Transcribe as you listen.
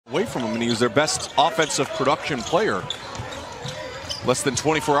away from him, and he was their best offensive production player less than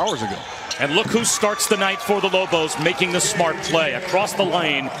 24 hours ago. And look who starts the night for the Lobos, making the smart play across the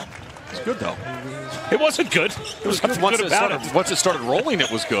lane. It's good, though. It wasn't good. It was good about it. Once it started rolling, it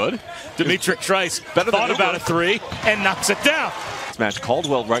was good. Dimitri Trice thought about a three and knocks it down. This match,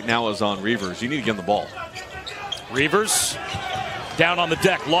 Caldwell right now is on Reuvers. You need to get him the ball. Reuvers down on the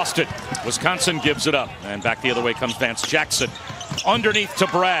deck, lost it. Wisconsin gives it up. And back the other way comes Vance Jackson. Underneath to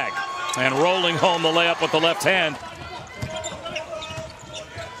Bragg. And rolling home the layup with the left hand.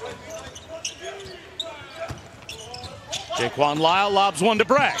 Jaquan Lyle lobs one to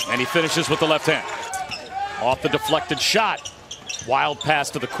Bragg, and he finishes with the left hand. Off the deflected shot. Wild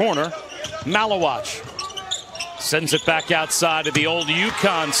pass to the corner. Malawach sends it back outside to the old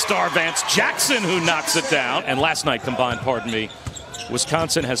UConn star Vance Jackson, who knocks it down. And last night combined,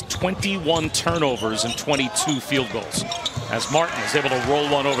 Wisconsin has 21 turnovers and 22 field goals, as Martin is able to roll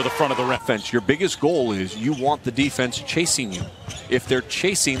one over the front of the rim. Your biggest goal is you want the defense chasing you. If they're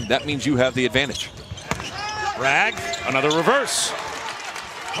chasing, that means you have the advantage. Bragg, another reverse.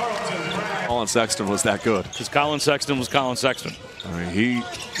 Colin Sexton was that good. Because Colin Sexton was Colin Sexton. I mean,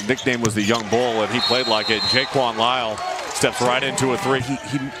 nickname was the Young Bull, and he played like it. Jaquan Lyle steps right into a three.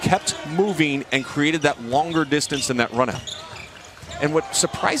 He kept moving and created that longer distance in that run out. And what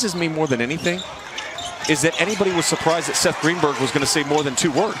surprises me more than anything is that anybody was surprised that Seth Greenberg was going to say more than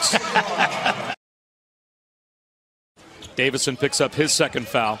 2 words. Davison picks up his second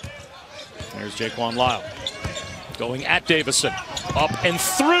foul. There's Jaquan Lyle going at Davison, up and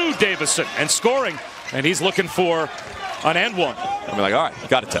through Davison, and scoring. And he's looking for an and one. I'll be like, all right,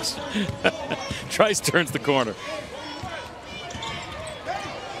 got to test. Trice turns the corner.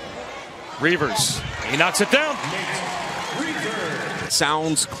 Reuvers, he knocks it down. It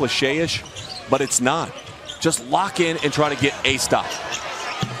sounds cliche-ish, but it's not. Just lock in and try to get a stop.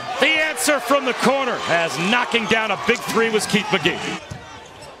 The answer from the corner, as knocking down a big three was Keith McGee.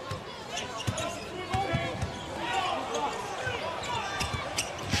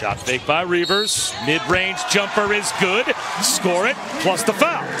 Shot fake by Reuvers. Mid-range jumper is good. Score it, plus the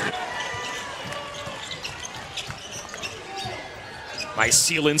foul. Nice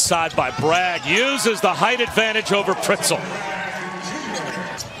seal inside by Bragg. Uses the height advantage over Pritzl.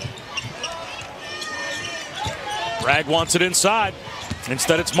 Bragg wants it inside.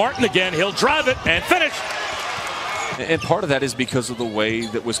 Instead, it's Martin again. He'll drive it and finish. And part of that is because of the way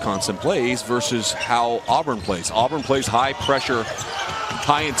that Wisconsin plays versus how Auburn plays. Auburn plays high pressure,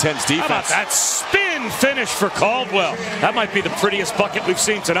 high intense defense. How about that spin finish for Caldwell? That might be the prettiest bucket we've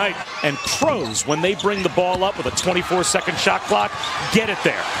seen tonight. And pros, when they bring the ball up with a 24-second shot clock, get it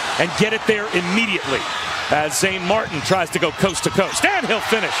there. And get it there immediately. As Zane Martin tries to go coast to coast. And he'll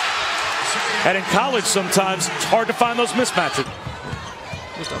finish. And in college, sometimes it's hard to find those mismatches.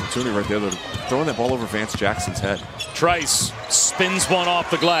 Just opportunity right there, throwing that ball over Vance Jackson's head. Trice spins one off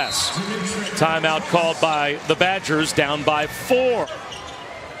the glass. Timeout called by the Badgers, down by 4.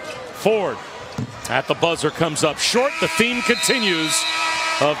 Ford at the buzzer comes up short. The theme continues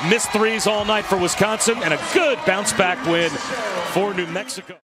of missed threes all night for Wisconsin, and a good bounce back win for New Mexico.